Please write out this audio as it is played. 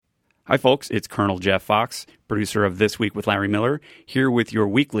Hi, folks. It's Colonel Jeff Fox, producer of This Week with Larry Miller, here with your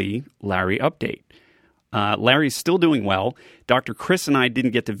weekly Larry update. Larry's still doing well. Dr. Chris and I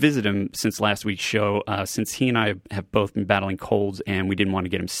didn't get to visit him since last week's show, since he and I have both been battling colds and we didn't want to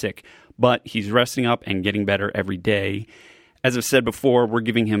get him sick. But he's resting up and getting better every day. As I've said before, we're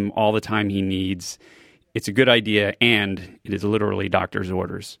giving him all the time he needs. It's a good idea, and it is literally doctor's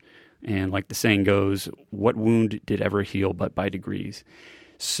orders. And like the saying goes, what wound did ever heal but by degrees?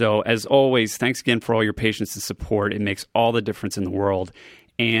 So, as always, thanks again for all your patience and support. It makes all the difference in the world.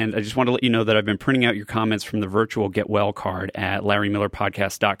 And I just want to let you know that I've been printing out your comments from the virtual Get Well card at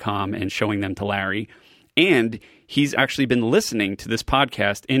LarryMillerPodcast.com and showing them to Larry. And he's actually been listening to this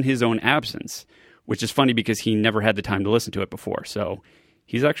podcast in his own absence, which is funny because he never had the time to listen to it before. So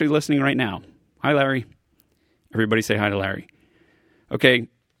he's actually listening right now. Hi, Larry. Everybody say hi to Larry. Okay,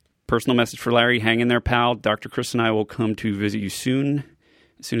 personal message for Larry. Hang in there, pal. Dr. Chris and I will come to visit you soon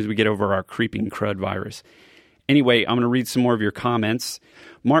as we get over our creeping crud virus. Anyway, I'm going to read some more of your comments.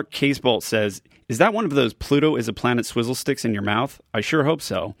 Mark Casebolt says, is that one of those Pluto is a planet swizzle sticks in your mouth? I sure hope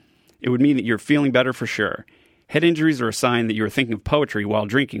so. It would mean that you're feeling better for sure. Head injuries are a sign that you are thinking of poetry while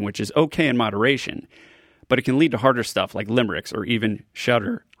drinking, which is okay in moderation, but it can lead to harder stuff like limericks or even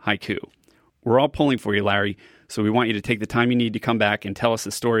shudder haiku. We're all pulling for you, Larry, so we want you to take the time you need to come back and tell us the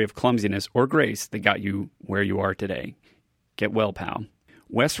story of clumsiness or grace that got you where you are today. Get well, pal.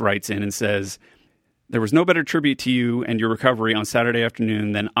 Wes writes in and says, there was no better tribute to you and your recovery on Saturday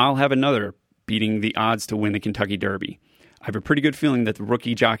afternoon than I'll Have Another beating the odds to win the Kentucky Derby. I have a pretty good feeling that the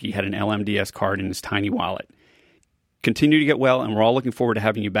rookie jockey had an LMDS card in his tiny wallet. Continue to get well, and we're all looking forward to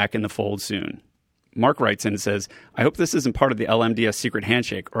having you back in the fold soon. Mark writes in and says, I hope this isn't part of the LMDS secret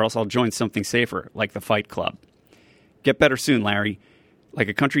handshake, or else I'll join something safer, like the Fight Club. Get better soon, Larry. Like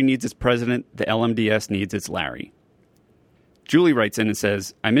a country needs its president, the LMDS needs its Larry. Julie writes in and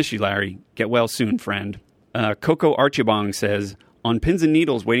says, I miss you, Larry. Get well soon, friend. Coco Archibong says, on pins and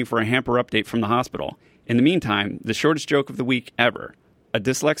needles waiting for a hamper update from the hospital. In the meantime, the shortest joke of the week ever. A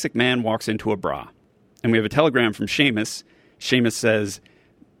dyslexic man walks into a bra. And we have a telegram from Seamus. Seamus says,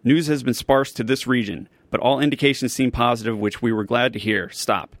 news has been sparse to this region, but all indications seem positive, which we were glad to hear.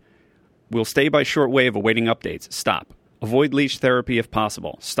 Stop. We'll stay by shortwave awaiting updates. Stop. Avoid leash therapy if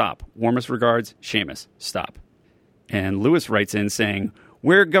possible. Stop. Warmest regards, Seamus. Stop. And Lewis writes in saying,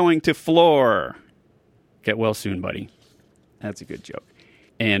 we're going to floor. Get well soon, buddy. That's a good joke.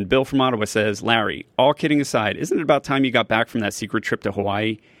 And Bill from Ottawa says, Larry, all kidding aside, isn't it about time you got back from that secret trip to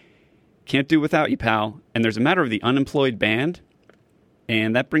Hawaii? Can't do without you, pal. And there's a matter of the unemployed band.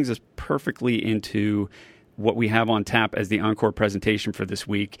 And that brings us perfectly into what we have on tap as the encore presentation for this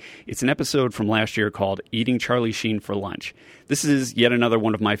week. It's an episode from last year called Eating Charlie Sheen for Lunch. This is yet another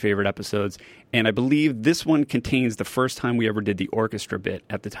one of my favorite episodes, and I believe this one contains the first time we ever did the orchestra bit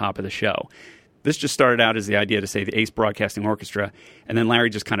at the top of the show. This just started out as the idea to say the Ace Broadcasting Orchestra, and then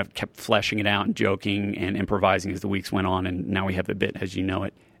Larry just kind of kept fleshing it out and joking and improvising as the weeks went on, and now we have the bit as you know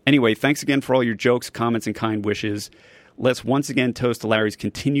it. Anyway, thanks again for all your jokes, comments, and kind wishes. Let's once again toast to Larry's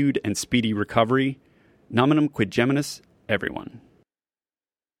continued and speedy recovery. Nominum quid geminis, everyone.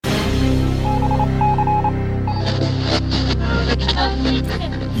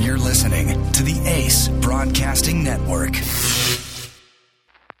 You're listening to the Ace Broadcasting Network.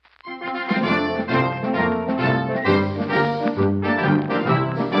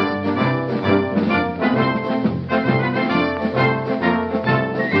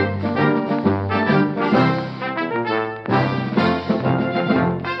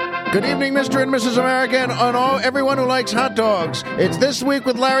 Good evening, Mr. and Mrs. America, and everyone who likes hot dogs. It's This Week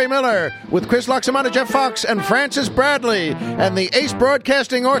with Larry Miller, with Chris Loxamana, Jeff Fox, and Francis Bradley, and the Ace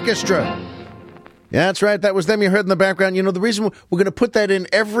Broadcasting Orchestra. Yeah, that's right. That was them you heard in the background. You know, the reason we're going to put that in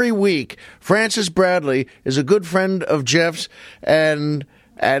every week, Francis Bradley is a good friend of Jeff's, and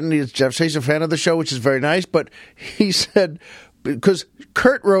Jeff says he's a fan of the show, which is very nice, but he said, because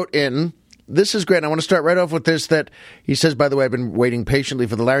Kurt wrote in, this is great. I want to start right off with this, that he says, by the way, I've been waiting patiently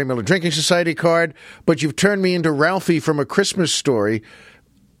for the Larry Miller Drinking Society card, but you've turned me into Ralphie from A Christmas Story.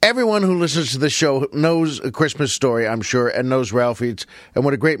 Everyone who listens to this show knows A Christmas Story, I'm sure, and knows Ralphie, and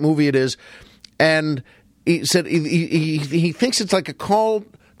what a great movie it is. And he said he thinks it's like a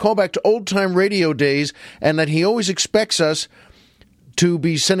callback to old-time radio days, and that he always expects us to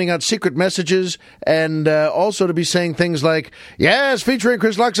be sending out secret messages and also to be saying things like, yes, featuring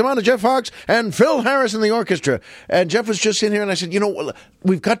Chris Loxamana, Jeff Fox, and Phil Harris in the orchestra. And Jeff was just in here, and I said,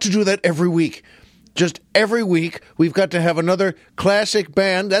 we've got to do that every week. Just every week, we've got to have another classic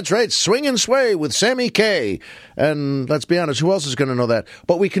band. That's right, Swing and Sway with Sammy Kaye. And let's be honest, who else is going to know that?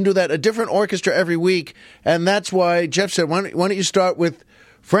 But we can do that, a different orchestra every week. And that's why Jeff said, why don't you start with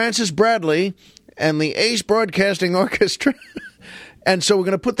Francis Bradley and the Ace Broadcasting Orchestra. And so we're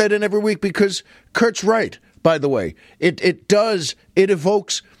going to put that in every week because Kurt's right, by the way. It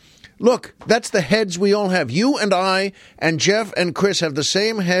evokes... Look, that's the heads we all have. You and I and Jeff and Chris have the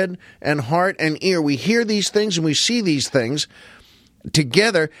same head and heart and ear. We hear these things and we see these things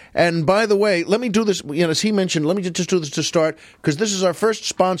together. And by the way, let me do this, as he mentioned, let me just do this to start, because this is our first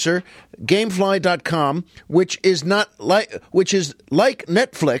sponsor, Gamefly.com, which is like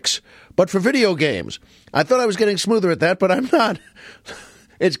Netflix, but for video games. I thought I was getting smoother at that, but I'm not.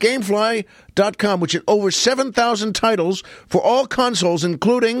 It's Gamefly.com, which has over 7,000 titles for all consoles,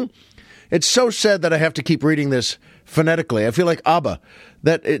 including... It's so sad that I have to keep reading this phonetically. I feel like ABBA.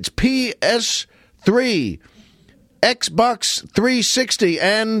 That it's PS3, Xbox 360,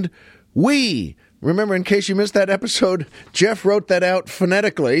 and Wii. Remember, in case you missed that episode, Jeff wrote that out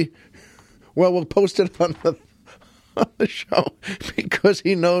phonetically. Well, we'll post it on the show because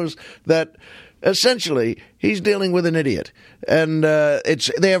he knows that essentially he's dealing with an idiot. And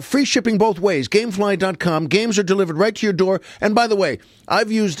they have free shipping both ways. Gamefly.com. Games are delivered right to your door. And by the way,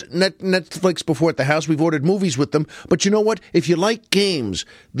 I've used Netflix before at the house. We've ordered movies with them. But you know what? If you like games,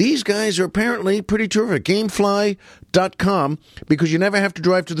 these guys are apparently pretty terrific. Gamefly.com, because you never have to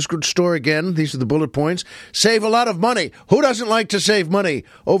drive to the store again. These are the bullet points. Save a lot of money. Who doesn't like to save money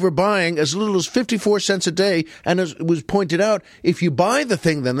over buying as little as 54 cents a day? And as it was pointed out, if you buy the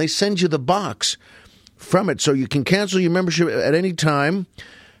thing, then they send you the box from it, so you can cancel your membership at any time,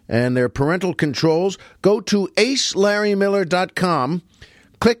 and there are parental controls. Go to acelarrymiller.com,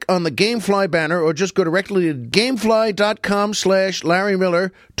 click on the Gamefly banner, or just go directly to gamefly.com/Larry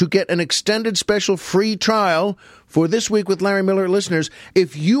Miller to get an extended special free trial for This Week with Larry Miller listeners.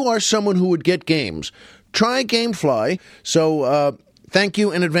 If you are someone who would get games, try Gamefly. So thank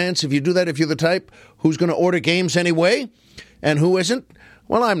you in advance if you do that, if you're the type who's going to order games anyway, and who isn't.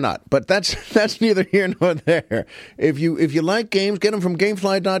 Well, I'm not, but that's neither here nor there. If you like games, get them from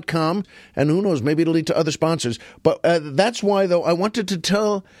Gamefly.com, and who knows, maybe it'll lead to other sponsors. But that's why, though, I wanted to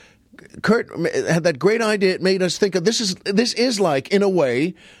tell Kurt had that great idea. It made us think of this is like, in a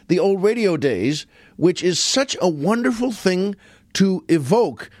way, the old radio days, which is such a wonderful thing to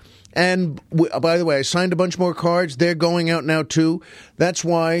evoke. And by the way, I signed a bunch more cards. They're going out now too. That's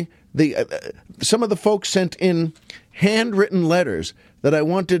why some of the folks sent in handwritten letters that I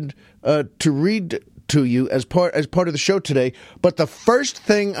wanted to read to you as part of the show today. But the first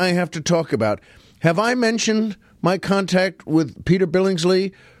thing I have to talk about, have I mentioned my contact with Peter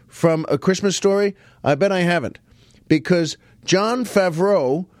Billingsley from A Christmas Story? I bet I haven't. Because Jon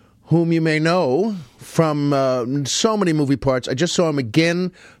Favreau, whom you may know from so many movie parts, I just saw him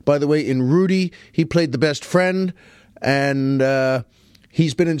again, by the way, in Rudy. He played the best friend, and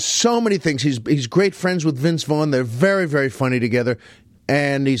he's been in so many things. He's great friends with Vince Vaughn. They're very, very funny together.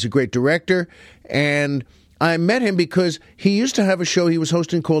 And he's a great director. And I met him because he used to have a show he was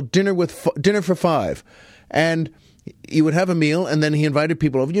hosting called Dinner for Five. And you would have a meal, and then he invited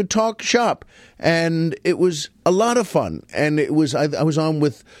people over. And you'd talk shop. And it was a lot of fun. And it was I was on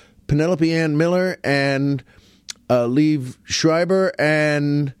with Penelope Ann Miller and Liev Schreiber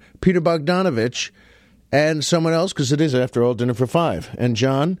and Peter Bogdanovich and someone else, because it is, after all, Dinner for Five, and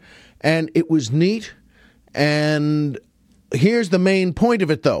John. And it was neat. And here's the main point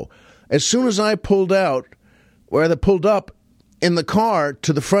of it, though. As soon as I pulled up in the car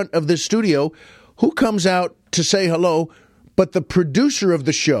to the front of this studio, who comes out to say hello but the producer of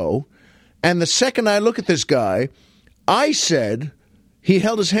the show? And the second I look at this guy, I said, he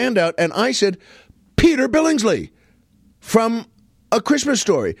held his hand out, and I said, Peter Billingsley from A Christmas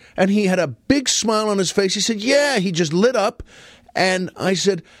Story. And he had a big smile on his face. He said, yeah, he just lit up. And I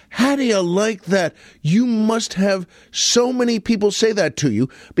said, how do you like that? You must have so many people say that to you,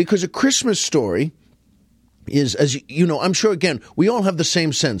 because A Christmas Story is, as you know, I'm sure, again, we all have the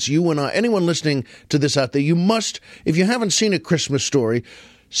same sense. You and I, anyone listening to this out there, you must, if you haven't seen A Christmas Story,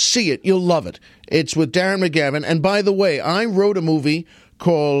 see it. You'll love it. It's with Darren McGavin. And by the way, I wrote a movie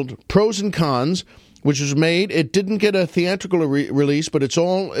called Pros and Cons, which was made. It didn't get a theatrical release, but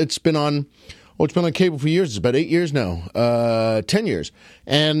it's been on cable for years. It's about 8 years now, 10 years.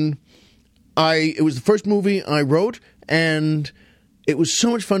 And it was the first movie I wrote, and it was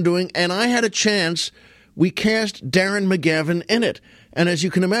so much fun doing. And I had a chance. We cast Darren McGavin in it. And as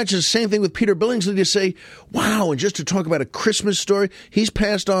you can imagine, the same thing with Peter Billingsley, to say, wow, and just to talk about A Christmas Story. He's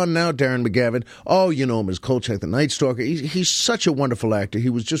passed on now, Darren McGavin. Oh, you know him as Kolchak the Night Stalker. He's such a wonderful actor. He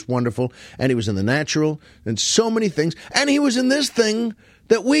was just wonderful. And he was in The Natural and so many things. And he was in this thing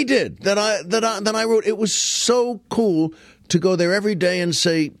that we did, that I wrote. It was so cool to go there every day and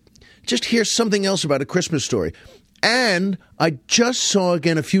say, just hear something else about A Christmas Story. And I just saw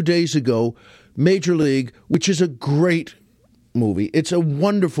again a few days ago Major League, which is a great movie. It's a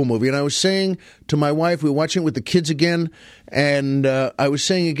wonderful movie. And I was saying to my wife, we were watching it with the kids again, and I was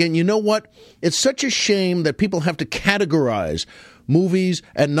saying again, you know what? It's such a shame that people have to categorize movies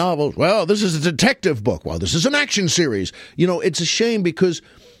and novels. Well, this is a detective book. Well, this is an action series. You know, it's a shame because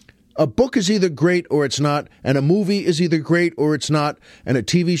a book is either great or it's not, and a movie is either great or it's not, and a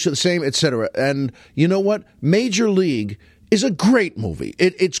TV show the same, etc. And you know what? Major League is a great movie.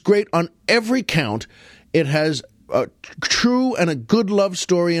 It's great on every count. It has a true and a good love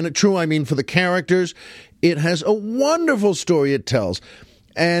story, and true, I mean, for the characters. It has a wonderful story it tells,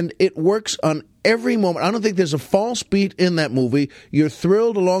 and it works on every moment. I don't think there's a false beat in that movie. You're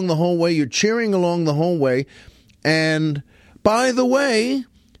thrilled along the whole way. You're cheering along the whole way. And by the way,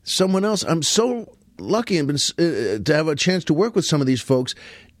 someone else, I'm so lucky and to have a chance to work with some of these folks.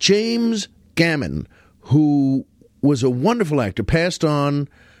 James Gammon, who was a wonderful actor, passed on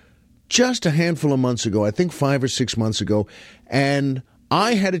just a handful of months ago, I think 5 or 6 months ago, and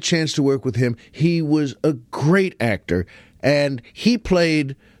I had a chance to work with him. He was a great actor, and he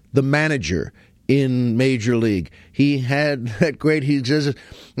played the manager in Major League. He had that great, he says,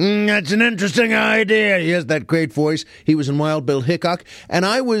 that's an interesting idea. He has that great voice. He was in Wild Bill Hickok. And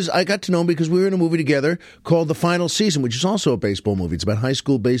I got to know him because we were in a movie together called The Final Season, which is also a baseball movie. It's about high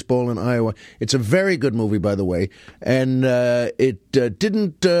school baseball in Iowa. It's a very good movie, by the way. And it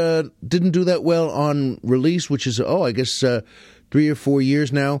didn't do that well on release, which is, I guess 3 or 4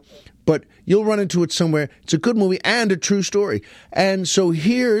 years now. But you'll run into it somewhere. It's a good movie and a true story. And so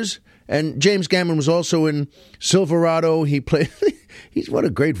and James Gammon was also in Silverado. He played, what a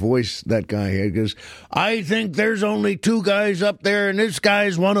great voice that guy had. He goes, I think there's only 2 guys up there, and this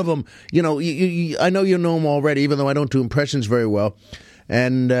guy's one of them. You know, I know you know him already, even though I don't do impressions very well.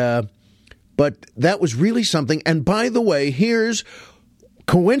 And, but that was really something. And by the way, here's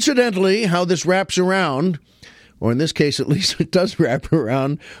coincidentally how this wraps around. Or in this case, at least it does wrap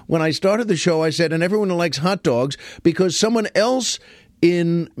around. When I started the show, I said, and everyone who likes hot dogs, because someone else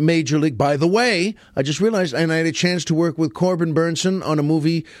in Major League, by the way, I just realized, and I had a chance to work with Corbin Burnson on a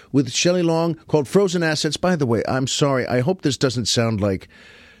movie with Shelley Long called Frozen Assets. By the way, I'm sorry. I hope this doesn't sound like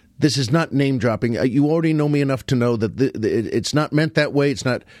this is not name dropping. You already know me enough to know that it's not meant that way. It's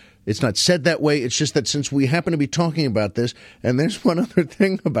not said that way. It's just that since we happen to be talking about this, and there's one other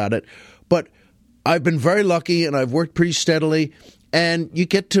thing about it, but I've been very lucky and I've worked pretty steadily, and you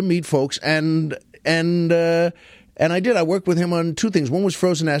get to meet folks, and I did. I worked with him on 2 things. One was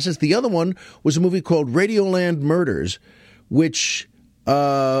Frozen Assets. The other one was a movie called Radioland Murders, which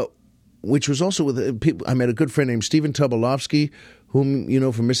was also with people. I met a good friend named Stephen Tobolowsky, whom you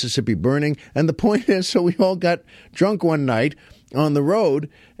know from Mississippi Burning. And the point is, so we all got drunk one night on the road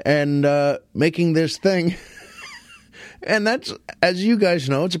and making this thing. And that's, as you guys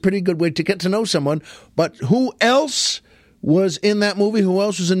know, it's a pretty good way to get to know someone. But who else was in that movie? Who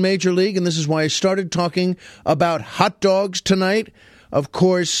else was in Major League? And this is why I started talking about hot dogs tonight. Of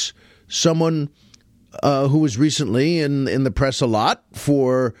course, someone who was recently in the press a lot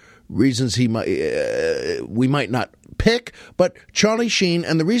for reasons we might not pick, but Charlie Sheen.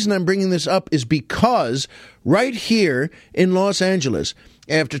 And the reason I'm bringing this up is because right here in Los Angeles,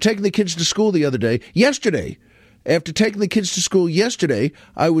 after taking the kids to school yesterday,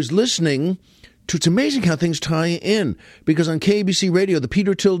 I was listening to, it's amazing how things tie in, because on KABC Radio, the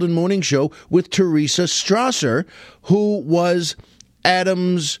Peter Tilden Morning Show with Teresa Strasser, who was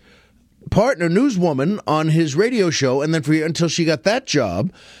Adam's partner, newswoman, on his radio show, and then until she got that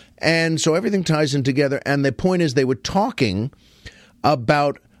job. And so everything ties in together. And the point is, they were talking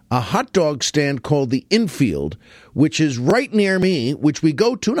about a hot dog stand called the Infield, which is right near me, which we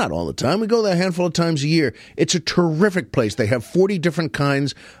go to, not all the time. We go there a handful of times a year. It's a terrific place. They have 40 different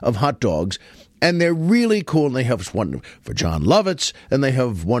kinds of hot dogs, and they're really cool. And they have one for John Lovitz, and they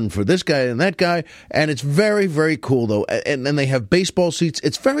have one for this guy and that guy. And it's very, very cool, though. And then they have baseball seats.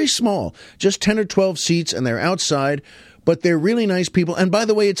 It's very small, just 10 or 12 seats, and they're outside. But they're really nice people. And by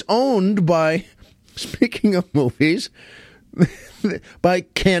the way, it's owned by, speaking of movies, by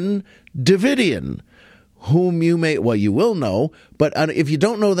Ken Davidian, whom you will know, but if you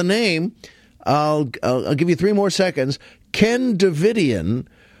don't know the name, I'll give you 3 more seconds. Ken Davidian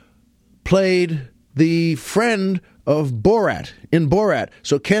played the friend of Borat in Borat.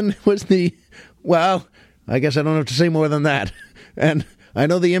 So Ken was I guess I don't have to say more than that. And I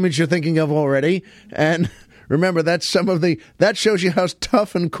know the image you're thinking of already. And remember, that shows you how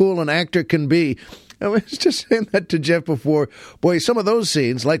tough and cool an actor can be. I was just saying that to Jeff before. Boy, some of those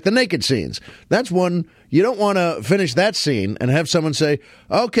scenes, like the naked scenes, that's one, you don't want to finish that scene and have someone say,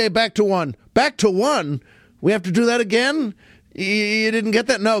 okay, back to one. Back to one? We have to do that again? You didn't get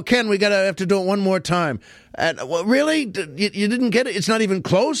that? No, Ken, we have to do it one more time. And really? You didn't get it? It's not even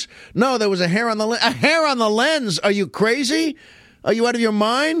close? No, there was a hair on the lens. A hair on the lens? Are you crazy? Are you out of your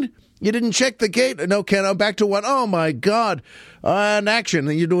mind? You didn't check the gate? No, Ken, I'm back to one. Oh, my God. And action.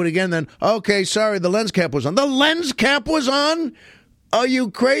 And you do it again then. Okay, sorry, the lens cap was on. The lens cap was on? Are you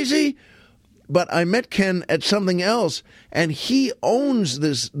crazy? But I met Ken at something else, and he owns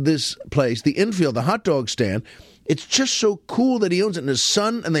this place, the Infield, the hot dog stand. It's just so cool that he owns it, and his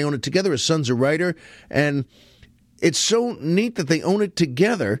son, and they own it together. His son's a writer, and it's so neat that they own it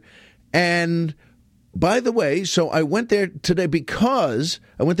together. And by the way, so I went there today because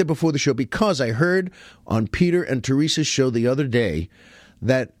I went there before the show because I heard on Peter and Teresa's show the other day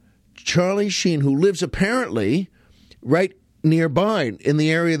that Charlie Sheen, who lives apparently right nearby in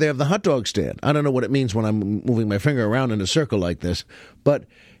the area they have the hot dog stand. I don't know what it means when I'm moving my finger around in a circle like this, but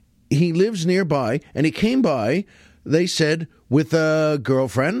he lives nearby, and he came by, they said, with a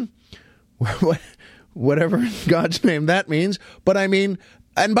girlfriend, whatever in God's name that means. But I mean,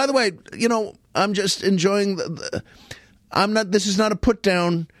 and by the way, you know, I'm just enjoying this is not a put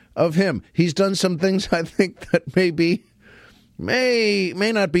down of him. He's done some things I think that may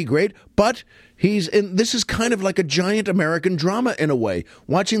not be great, but this is kind of like a giant American drama in a way,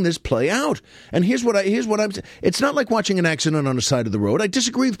 watching this play out. And here's what I'm saying. It's not like watching an accident on the side of the road. I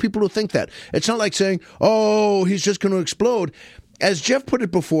disagree with people who think that. It's not like saying, oh, he's just going to explode. As Jeff put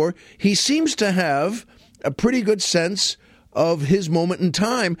it before, he seems to have a pretty good sense of his moment in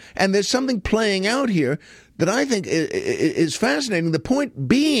time, and there's something playing out here that I think is fascinating. The point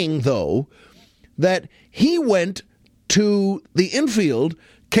being, though, that he went to the Infield,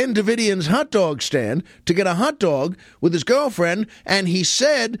 Ken Davidian's hot dog stand, to get a hot dog with his girlfriend, and he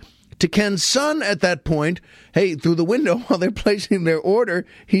said to Ken's son at that point, hey, through the window while they're placing their order,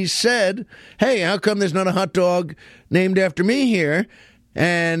 he said, hey, how come there's not a hot dog named after me here?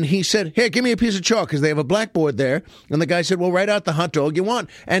 And he said, here, give me a piece of chalk, because they have a blackboard there. And the guy said, well, write out the hot dog you want.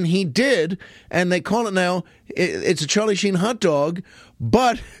 And he did, and they call it now, it's a Charlie Sheen hot dog,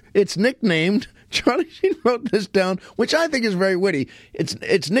 but it's nicknamed, Charlie Sheen wrote this down, which I think is very witty.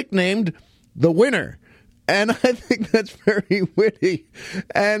 It's nicknamed The Winner. And I think that's very witty.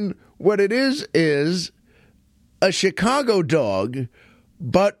 And what it is a Chicago dog,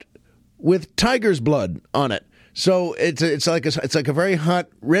 but with tiger's blood on it. So it's like a very hot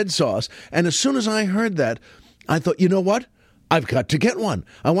red sauce. And as soon as I heard that, I thought, you know what? I've got to get one.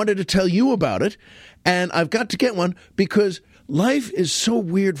 I wanted to tell you about it, and I've got to get one because life is so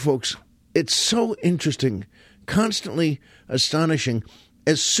weird, folks. It's so interesting, constantly astonishing.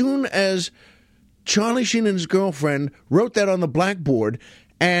 As soon as Charlie Sheen and his girlfriend wrote that on the blackboard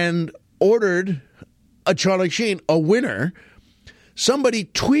and ordered a Charlie Sheen, a winner, somebody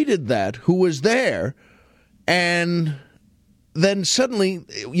tweeted that who was there. And then suddenly,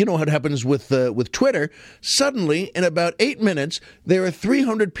 you know what happens with Twitter, suddenly in about 8 minutes, there are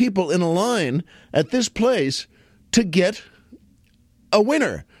 300 people in a line at this place to get a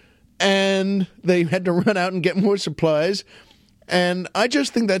winner. And they had to run out and get more supplies. And I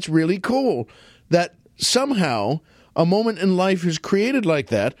just think that's really cool that somehow a moment in life is created like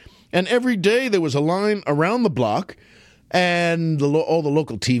that. And every day there was a line around the block. And all the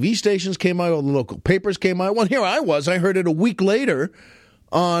local TV stations came out, all the local papers came out. Well, here I was. I heard it a week later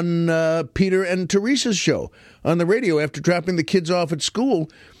on Peter and Teresa's show on the radio after dropping the kids off at school.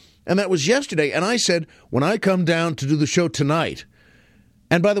 And that was yesterday. And I said, when I come down to do the show tonight,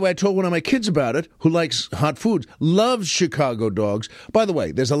 and by the way, I told one of my kids about it, who likes hot foods, loves Chicago dogs. By the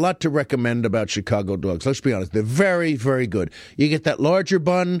way, there's a lot to recommend about Chicago dogs. Let's be honest. They're very, very good. You get that larger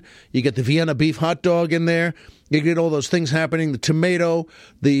bun. You get the Vienna beef hot dog in there. You get all those things happening, the tomato,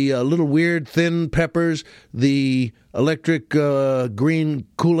 the little weird thin peppers, the electric green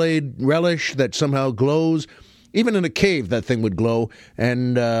Kool-Aid relish that somehow glows. Even in a cave, that thing would glow.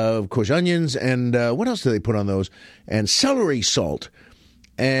 And, of course, onions. And what else do they put on those? And celery salt.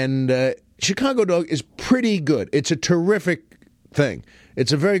 And Chicago dog is pretty good. It's a terrific thing.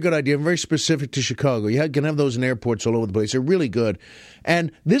 It's a very good idea, very specific to Chicago. You can have those in airports all over the place. They're really good.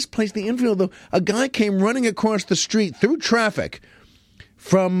 And this place, the Infield, though, a guy came running across the street through traffic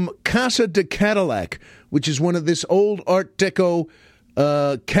from Casa de Cadillac, which is one of this old Art Deco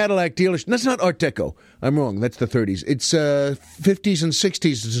Cadillac dealers. That's not Art Deco. I'm wrong. That's the 30s. It's 50s and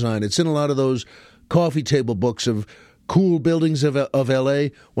 60s design. It's in a lot of those coffee table books of cool buildings of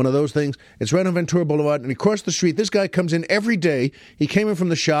L.A., one of those things. It's right on Ventura Boulevard, and across the street, this guy comes in every day. He came in from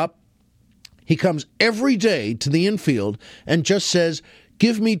the shop. He comes every day to the Infield and just says,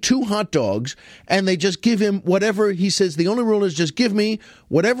 give me 2 hot dogs, and they just give him whatever. He says the only rule is just give me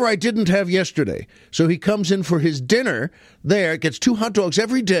whatever I didn't have yesterday. So he comes in for his dinner there, gets 2 hot dogs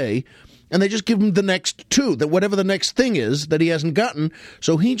every day, and they just give him the next 2, that whatever the next thing is that he hasn't gotten.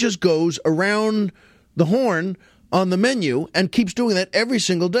 So he just goes around the horn on the menu and keeps doing that every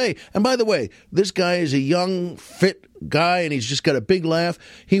single day. And by the way, this guy is a young, fit guy, and he's just got a big laugh.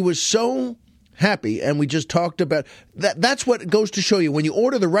 He was so happy, and we just talked about that. That's what it goes to show you when you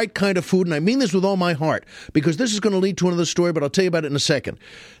order the right kind of food, and I mean this with all my heart, because this is going to lead to another story, but I'll tell you about it in a second.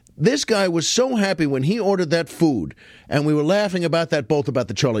 This guy was so happy when he ordered that food, and we were laughing about that, both about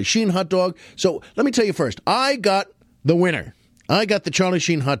the Charlie Sheen hot dog. So let me tell you first, I got the winner. I got the Charlie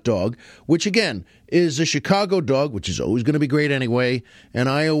Sheen hot dog, which again is a Chicago dog, which is always going to be great anyway, and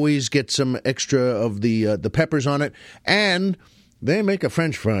I always get some extra of the peppers on it. And they make a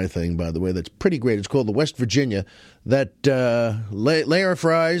French fry thing, by the way, that's pretty great. It's called the West Virginia. That layer of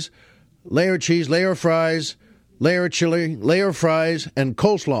fries, layer of cheese, layer of fries, layer of chili, layer of fries, and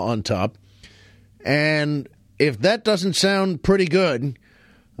coleslaw on top. And if that doesn't sound pretty good,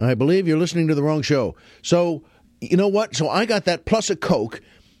 I believe you're listening to the wrong show. So, you know what? So I got that plus a Coke.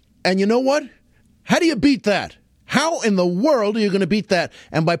 And you know what? How do you beat that? How in the world are you going to beat that?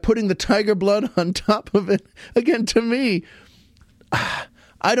 And by putting the tiger blood on top of it, again, to me,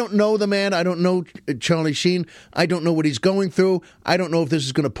 I don't know the man. I don't know Charlie Sheen. I don't know what he's going through. I don't know if this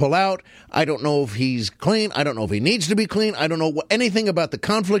is going to pull out. I don't know if he's clean. I don't know if he needs to be clean. I don't know anything about the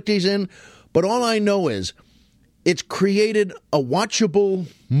conflict he's in. But all I know is it's created a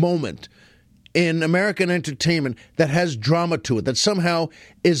watchable moment in American entertainment that has drama to it, that somehow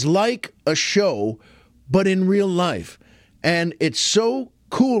is like a show, but in real life. And it's so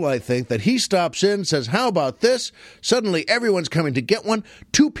cool, I think, that he stops in, says, how about this? Suddenly, everyone's coming to get one.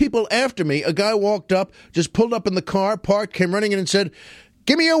 2 people after me, a guy walked up, just pulled up in the car, parked, came running in and said,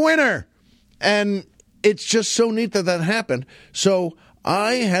 give me a winner. And it's just so neat that that happened. So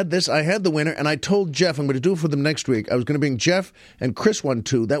I had the winner, and I told Jeff I'm going to do it for them next week. I was going to bring Jeff and Chris one,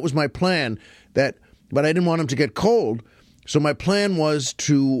 too. That was my plan, but I didn't want them to get cold. So my plan was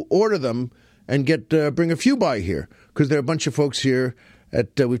to order them and bring a few by here, because there are a bunch of folks here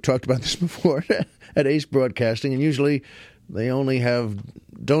we've talked about this before, at Ace Broadcasting, and usually they only have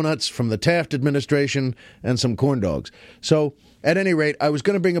donuts from the Taft administration and some corn dogs. So at any rate, I was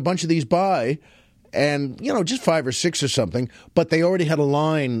going to bring a bunch of these by, and, just 5 or 6 or something, but they already had a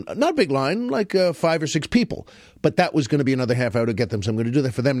line, not a big line, like 5 or 6 people, but that was going to be another half hour to get them, so I'm going to do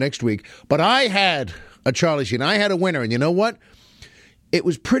that for them next week. But I had a Charlie Sheen. I had a winner, and you know what? It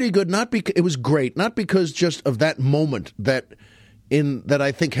was pretty good. It was great, not because just of that moment that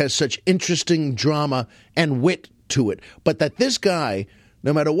I think has such interesting drama and wit to it, but that this guy,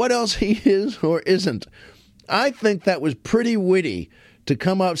 no matter what else he is or isn't, I think that was pretty witty to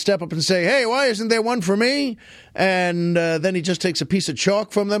come up, step up and say, hey, why isn't there one for me? And then he just takes a piece of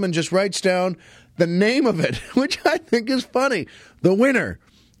chalk from them and just writes down the name of it, which I think is funny, the winner.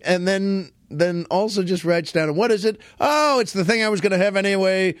 And then also just writes down, what is it? Oh, it's the thing I was going to have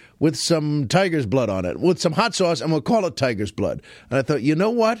anyway with some tiger's blood on it, with some hot sauce, and we'll call it tiger's blood. And I thought, you know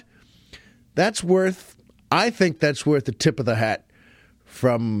what? I think that's worth the tip of the hat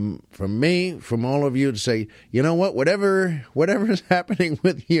from me, from all of you, to say, you know what? Whatever is happening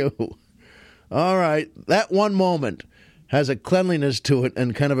with you, all right, that one moment has a cleanliness to it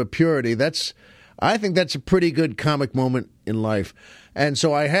and kind of a purity. I think that's a pretty good comic moment in life. And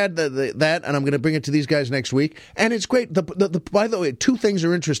so I had that, and I'm going to bring it to these guys next week. And it's great. By the way, 2 things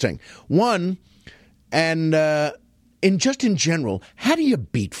are interesting. One, and in general, how do you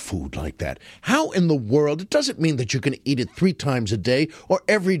beat food like that? How in the world? It doesn't mean that you're going to eat it 3 times a day or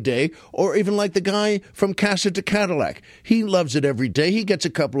every day, or even like the guy from Casa to Cadillac. He loves it every day. He gets a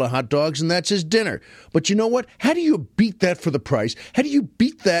couple of hot dogs, and that's his dinner. But you know what? How do you beat that for the price? How do you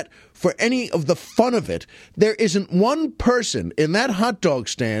beat that for any of the fun of it? There isn't one person in that hot dog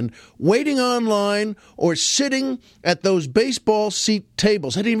stand waiting online or sitting at those baseball seat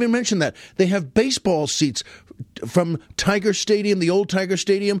tables. I didn't even mention that. They have baseball seats from Tiger Stadium, the old Tiger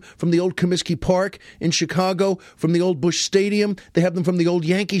Stadium, from the old Comiskey Park in Chicago, from the old Busch Stadium. They have them from the old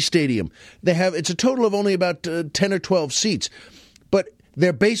Yankee Stadium. It's a total of only about 10 or 12 seats. But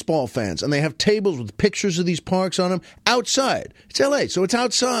they're baseball fans, and they have tables with pictures of these parks on them outside. It's L.A., so it's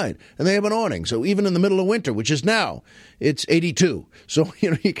outside, and they have an awning. So even in the middle of winter, which is now, it's 82. So,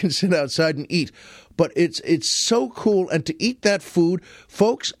 you can sit outside and eat. But it's so cool, and to eat that food,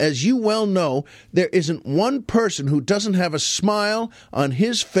 folks, as you well know, there isn't one person who doesn't have a smile on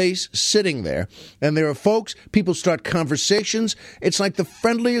his face sitting there. And there are people start conversations. It's like the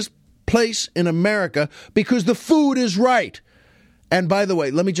friendliest place in America because the food is right. And by the way,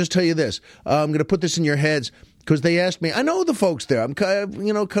 let me just tell you this. I'm going to put this in your heads because they asked me. I know the folks there. I'm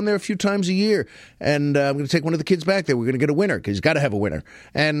come there a few times a year, and I'm going to take one of the kids back there. We're going to get a winner because he's got to have a winner.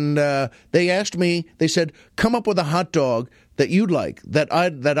 And they asked me. They said, "Come up with a hot dog that you'd like, that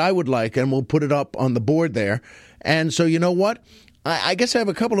I would like, and we'll put it up on the board there." And so you know what? I guess I have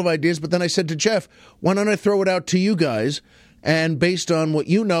a couple of ideas, but then I said to Jeff, "Why don't I throw it out to you guys? And based on what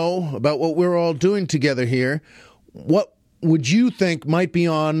you know about what we're all doing together here, what would you think might be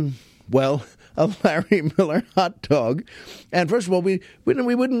on, well, a Larry Miller hot dog?" And first of all, we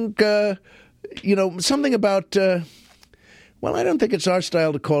wouldn't, something about, well, I don't think it's our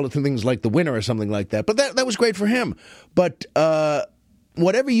style to call it things like the winner or something like that. But that was great for him. But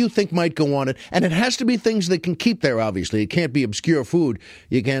whatever you think might go on it, and it has to be things that can keep there, obviously. It can't be obscure food.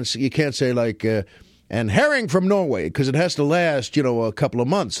 You can't say like... and herring from Norway, because it has to last, a couple of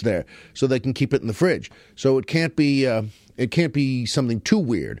months there, so they can keep it in the fridge. So it can't be something too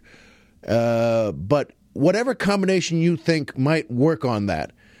weird. But whatever combination you think might work on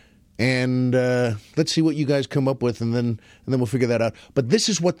that, and let's see what you guys come up with, and then we'll figure that out. But this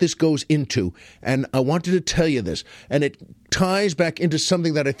is what this goes into, and I wanted to tell you this, and it ties back into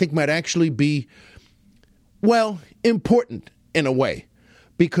something that I think might actually be, well, important in a way,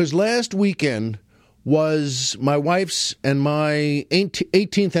 because last weekend was my wife's and my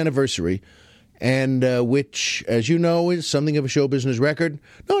 18th anniversary, and which, as you know, is something of a show business record.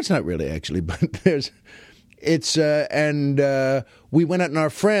 No, it's not really, actually, but and we went out and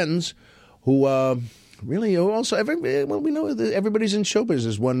our friends who really also, we know that everybody's in show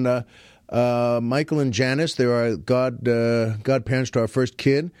business. When Michael and Janice, they are godparents to our first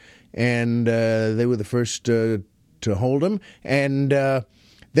kid, and they were the first to hold him, and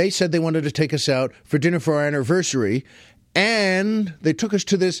they said they wanted to take us out for dinner for our anniversary, and they took us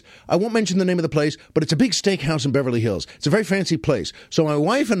to this, I won't mention the name of the place, but it's a big steakhouse in Beverly Hills. It's a very fancy place. So my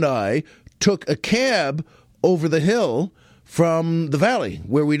wife and I took a cab over the hill from the valley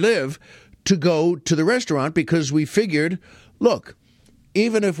where we live to go to the restaurant because we figured, look,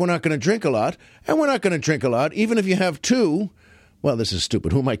 even if we're not going to drink a lot, and we're not going to drink a lot, even if you have two, well, this is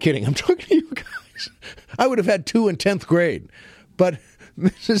stupid. Who am I kidding? I'm talking to you guys. I would have had two in 10th grade, but...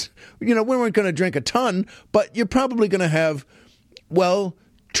 This is, we weren't going to drink a ton, but you're probably going to have, well,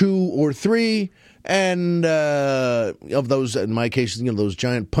 2 or 3, and of those, in my case, those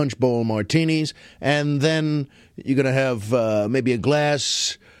giant punch bowl martinis, and then you're going to have maybe a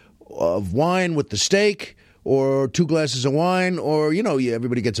glass of wine with the steak, or 2 glasses of wine, or,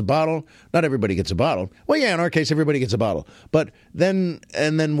 everybody gets a bottle. Not everybody gets a bottle. Well, yeah, in our case, everybody gets a bottle. But then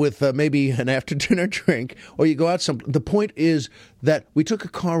with maybe an after-dinner drink, or you go out some. The point is that we took a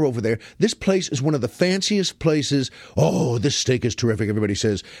car over there. This place is one of the fanciest places. Oh, this steak is terrific, everybody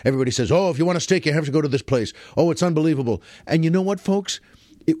says. Everybody says, oh, if you want a steak, you have to go to this place. Oh, it's unbelievable. And you know what, folks?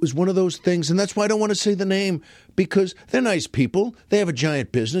 It was one of those things, and that's why I don't want to say the name, because they're nice people. They have a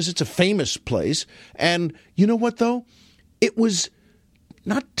giant business. It's a famous place. And you know what, though? It was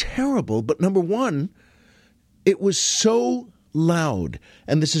not terrible, but number one, it was so loud.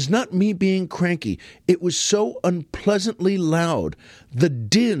 And this is not me being cranky. It was so unpleasantly loud. The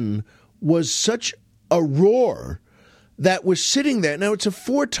din was such a roar that was sitting there. Now, it's a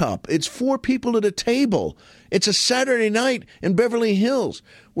 4-top. It's 4 people at a table. It's a Saturday night in Beverly Hills.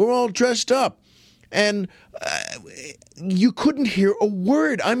 We're all dressed up. And you couldn't hear a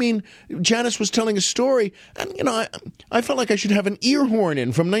word. I mean, Janice was telling a story, and, I felt like I should have an ear horn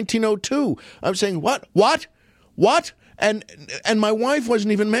in from 1902. I was saying, what? And my wife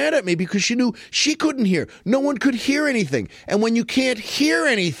wasn't even mad at me because she knew she couldn't hear. No one could hear anything. And when you can't hear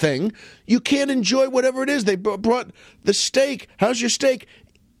anything, you can't enjoy whatever it is. They brought the steak. How's your steak?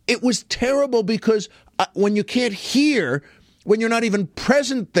 It was terrible because when you can't hear, when you're not even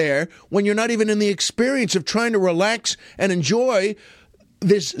present there, when you're not even in the experience of trying to relax and enjoy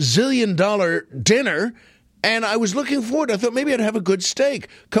this $1 zillion dinner, and I was looking forward. I thought maybe I'd have a good steak,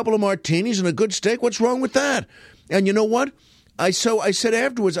 a couple of martinis and a good steak. What's wrong with that? And you know what? I said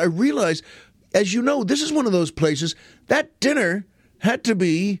afterwards, I realized, as you know, this is one of those places, that dinner had to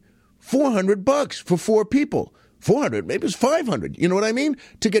be $400 for 4 people. 400, maybe it's 500. You know what I mean?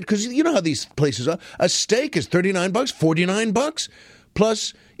 To get, because you know how these places are. A steak is $39, $49,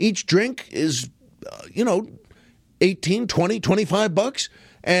 plus each drink is, 18, 20, $25,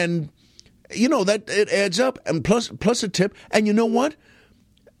 and that it adds up, and plus a tip. And you know what?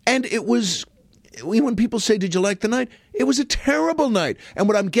 And it was, when people say, "Did you like the night?" It was a terrible night. And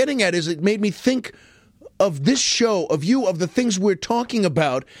what I'm getting at is, it made me think of this show, of you, of the things we're talking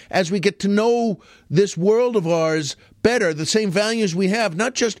about as we get to know this world of ours better, the same values we have,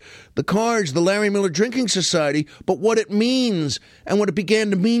 not just the cards, the Larry Miller Drinking Society, but what it means. And what it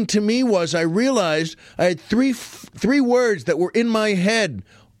began to mean to me was I realized I had three words that were in my head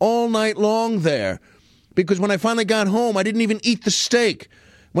all night long there. Because when I finally got home, I didn't even eat the steak.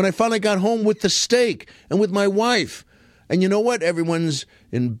 When I finally got home with the steak and with my wife, and you know what? Everyone's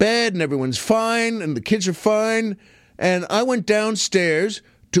in bed and everyone's fine and the kids are fine. And I went downstairs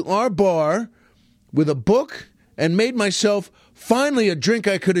to our bar with a book and made myself finally a drink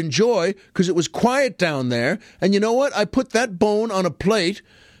I could enjoy because it was quiet down there. And you know what? I put that bone on a plate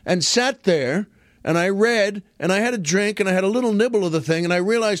and sat there and I read and I had a drink and I had a little nibble of the thing. And I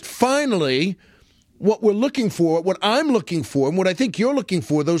realized finally what we're looking for, what I'm looking for, and what I think you're looking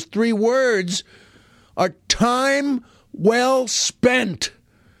for, those three words are time well spent.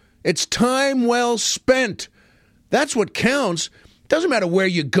 It's time well spent. That's what counts. Doesn't matter where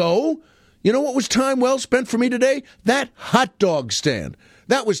you go. You know what was time well spent for me today? That hot dog stand.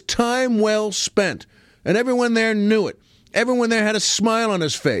 That was time well spent. And everyone there knew it. Everyone there had a smile on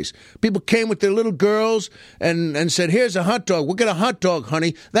his face. People came with their little girls and said, here's a hot dog. We'll get a hot dog,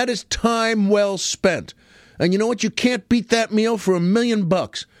 honey. That is time well spent. And you know what? You can't beat that meal for $1 million.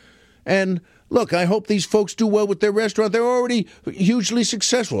 And look, I hope these folks do well with their restaurant. They're already hugely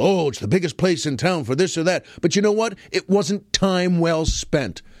successful. Oh, it's the biggest place in town for this or that. But you know what? It wasn't time well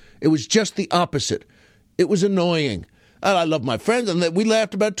spent. It was just the opposite. It was annoying. And I love my friends, and we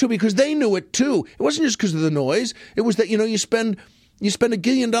laughed about it too because they knew it too. It wasn't just because of the noise. It was that, you spend $1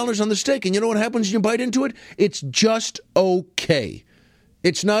 billion on the steak, and you know what happens when you bite into it? It's just okay.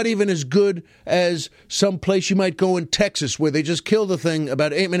 It's not even as good as some place you might go in Texas where they just kill the thing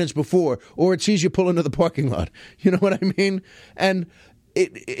about 8 minutes before, or it sees you pull into the parking lot. You know what I mean? And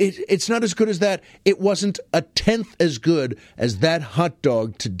it's not as good as that. It wasn't a tenth as good as that hot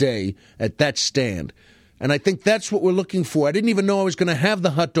dog today at that stand. And I think that's what we're looking for. I didn't even know I was going to have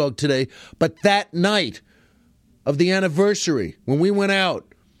the hot dog today, but that night of the anniversary, when we went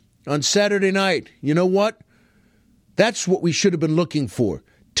out on Saturday night, you know what? That's what we should have been looking for.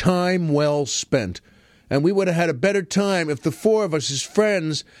 Time well spent. And we would have had a better time if the four of us as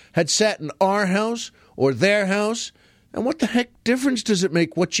friends had sat in our house or their house. And what the heck difference does it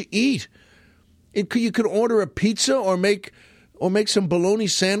make what you eat? You could order a pizza or make some bologna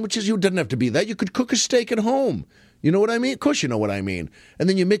sandwiches. You didn't have to be that. You could cook a steak at home. You know what I mean? Of course you know what I mean. And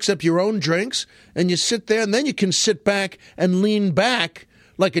then you mix up your own drinks, and you sit there, and then you can sit back and lean back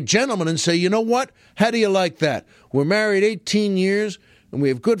like a gentleman and say, you know what? How do you like that? We're married 18 years, and we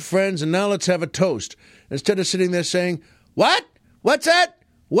have good friends, and now let's have a toast. Instead of sitting there saying, what? What's that?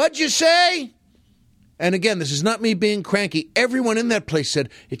 What'd you say? And again, this is not me being cranky. Everyone in that place said,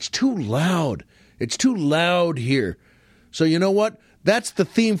 it's too loud. It's too loud here. So you know what? That's the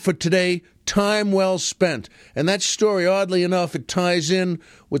theme for today, time well spent. And that story, oddly enough, it ties in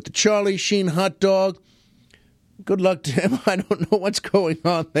with the Charlie Sheen hot dog. Good luck to him. I don't know what's going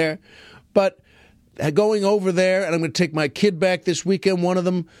on there. But going over there, and I'm going to take my kid back this weekend. One of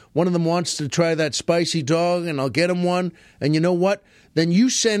them wants to try that spicy dog, and I'll get him one. And you know what? Then you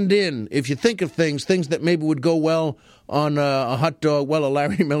send in, if you think of things that maybe would go well on a hot dog, well, a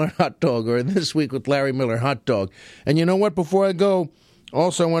Larry Miller hot dog, or This Week with Larry Miller hot dog. And you know what? Before I go,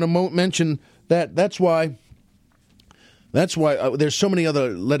 also I want to mention that that's why there's so many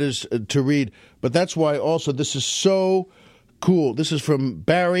other letters to read, but that's why also this is so cool. This is from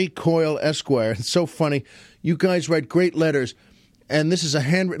Barry Coyle, Esquire. It's so funny. You guys write great letters. And this is a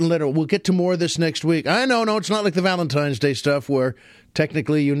handwritten letter. We'll get to more of this next week. I know, it's not like the Valentine's Day stuff where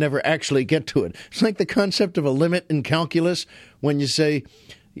technically you never actually get to it. It's like the concept of a limit in calculus when you say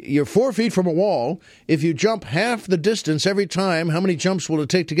you're 4 feet from a wall. If you jump half the distance every time, how many jumps will it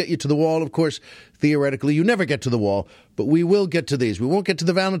take to get you to the wall? Of course, theoretically, you never get to the wall. But we will get to these. We won't get to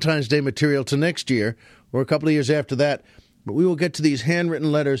the Valentine's Day material till next year or a couple of years after that. But we will get to these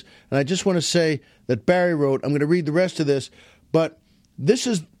handwritten letters. And I just want to say that Barry wrote, I'm going to read the rest of this, but this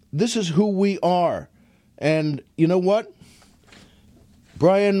is who we are. And you know what?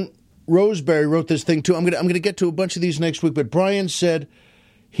 Brian Roseberry wrote this thing too. I'm going to get to a bunch of these next week, but Brian said,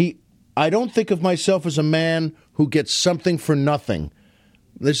 I don't think of myself as a man who gets something for nothing.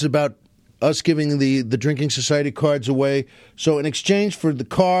 This is about us giving the Drinking Society cards away. So in exchange for the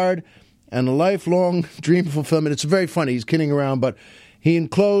card and a lifelong dream fulfillment, it's very funny. He's kidding around, but he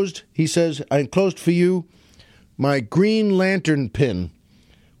says, I enclosed for you my Green Lantern pin,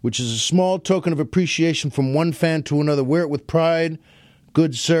 which is a small token of appreciation from one fan to another. Wear it with pride,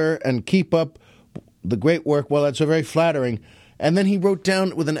 good sir, and keep up the great work. Well, that's very flattering. And then he wrote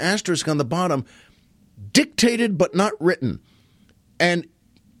down with an asterisk on the bottom, dictated but not written. And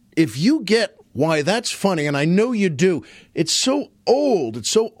if you get why that's funny, and I know you do, it's so old.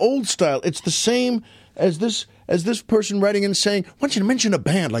 It's so old style. It's the same as this person writing and saying, I want you to mention a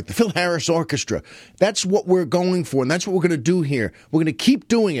band like the Phil Harris Orchestra. That's what we're going for, and that's what we're going to do here. We're going to keep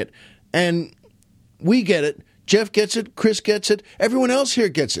doing it. And we get it. Jeff gets it. Chris gets it. Everyone else here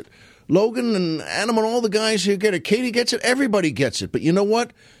gets it. Logan and Adam and all the guys here get it. Katie gets it. Everybody gets it. But you know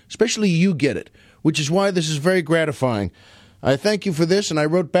what? Especially you get it, which is why this is very gratifying. I thank you for this, and I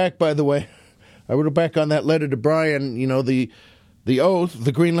wrote back, by the way. I wrote back on that letter to Brian, the oath,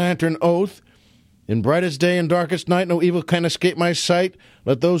 the Green Lantern oath. In brightest day and darkest night, no evil can escape my sight.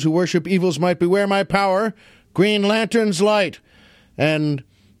 Let those who worship evils might beware my power. Green Lantern's light. And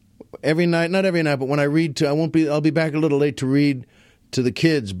every night, not every night, but when I read I'll be back a little late to read to the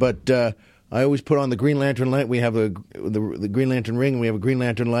kids, but I always put on the Green Lantern light. We have the Green Lantern ring, and we have a Green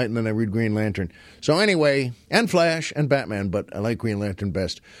Lantern light, and then I read Green Lantern. So anyway, and Flash and Batman, but I like Green Lantern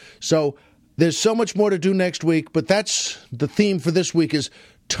best. So there's so much more to do next week, but that's the theme for this week is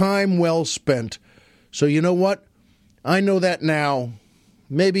time well spent. So you know what? I know that now.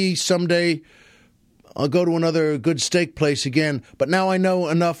 Maybe someday I'll go to another good steak place again, but now I know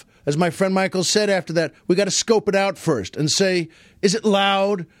enough. As my friend Michael said after that, we got to scope it out first and say, is it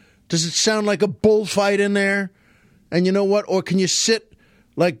loud? Does it sound like a bullfight in there? And you know what? Or can you sit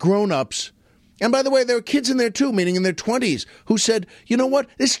like grown-ups? And by the way, there were kids in there too, meaning in their 20s, who said, you know what?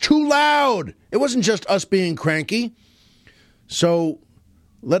 It's too loud. It wasn't just us being cranky. So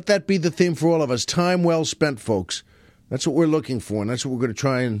let that be the theme for all of us. Time well spent, folks. That's what we're looking for, and that's what we're going to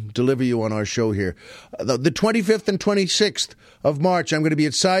try and deliver you on our show here. The 25th and 26th of March, I'm going to be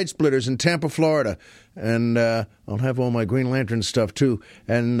at Side Splitters in Tampa, Florida, and I'll have all my Green Lantern stuff too.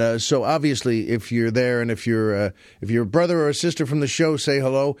 And so, obviously, if you're there and if you're a brother or a sister from the show, say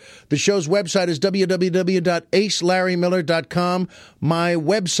hello. The show's website is www.acelarrymiller.com. My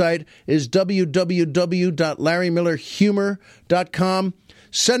website is www.larrymillerhumor.com.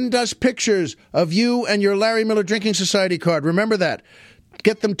 Send us pictures of you and your Larry Miller Drinking Society card. Remember that.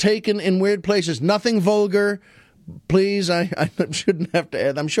 Get them taken in weird places. Nothing vulgar. Please, I shouldn't have to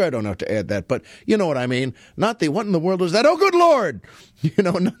add. I'm sure I don't have to add that, but you know what I mean. Not the what in the world was that? Oh, good Lord!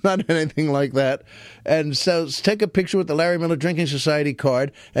 Not anything like that. And so take a picture with the Larry Miller Drinking Society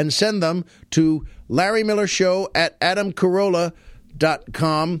card and send them to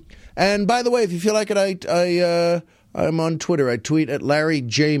LarryMillerShow@AdamCarolla.com. And by the way, if you feel like it, I'm on Twitter. I tweet at Larry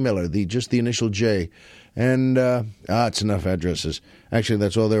J. Miller, just the initial J. And, it's enough addresses. Actually,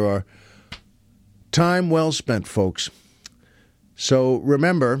 that's all there are. Time well spent, folks. So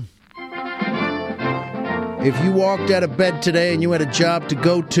remember, if you walked out of bed today and you had a job to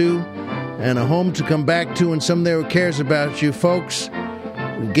go to and a home to come back to and someone there who cares about you, folks,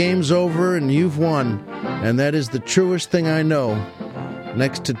 the game's over and you've won. And that is the truest thing I know,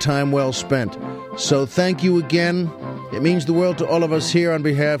 next to time well spent. So thank you again. It means the world to all of us here on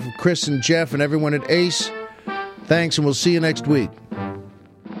behalf of Chris and Jeff and everyone at ACE. Thanks, and we'll see you next week.